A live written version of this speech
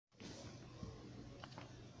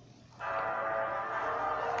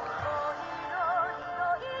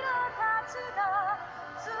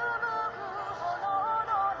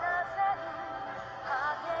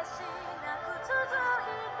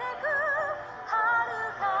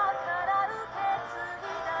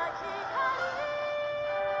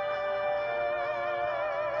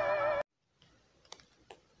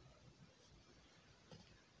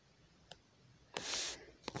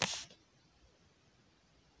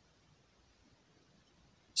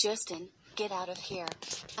Justin, get out of here.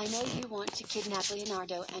 I know you want to kidnap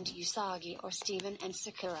Leonardo and Usagi or Steven and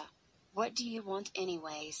Sakura. What do you want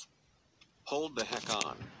anyways? Hold the heck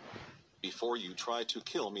on. Before you try to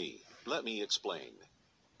kill me, let me explain.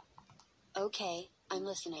 Okay, I'm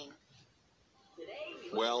listening.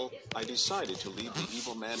 Well, I decided to leave the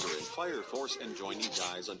evil Mandarin Fire Force and join you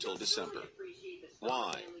guys until December.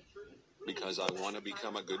 Why? Because I want to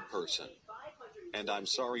become a good person. And I'm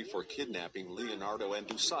sorry for kidnapping Leonardo and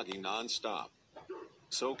Usagi non-stop.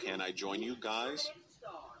 So can I join you guys?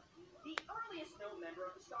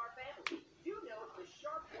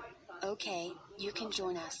 Okay, you can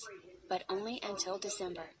join us. But only until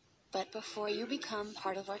December. But before you become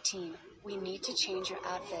part of our team, we need to change your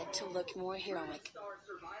outfit to look more heroic.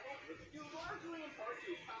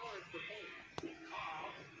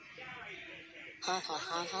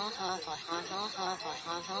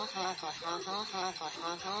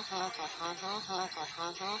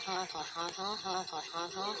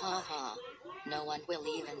 No one will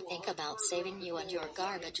even think about saving you and your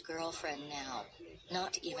garbage girlfriend now.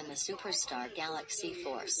 Not even the superstar Galaxy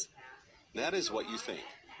Force. That is what you think,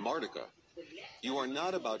 Martika. You are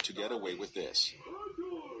not about to get away with this.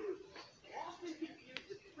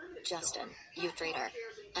 Justin, you traitor.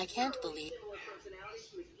 I can't believe...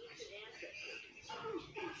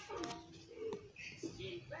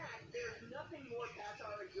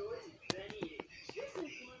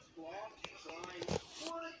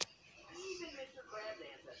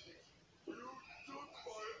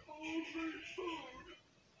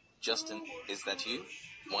 Justin, is that you?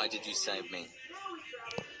 Why did you save me?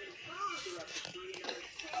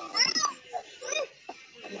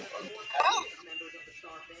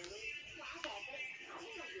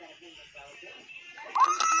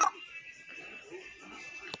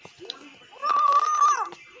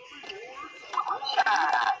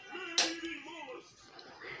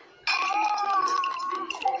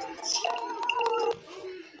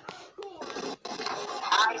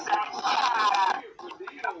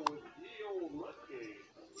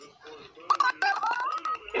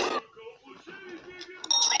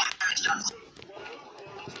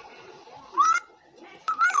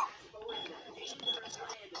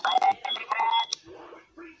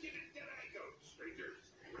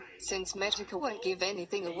 Since Metrica won't give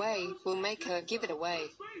anything away, we'll make her give it away.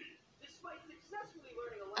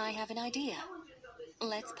 I have an idea.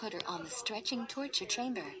 Let's put her on the stretching torture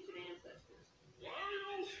chamber.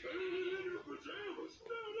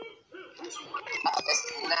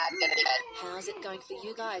 How's it going for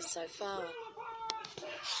you guys so far?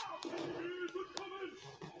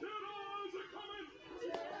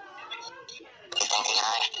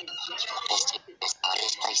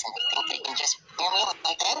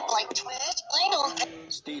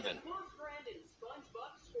 Steven,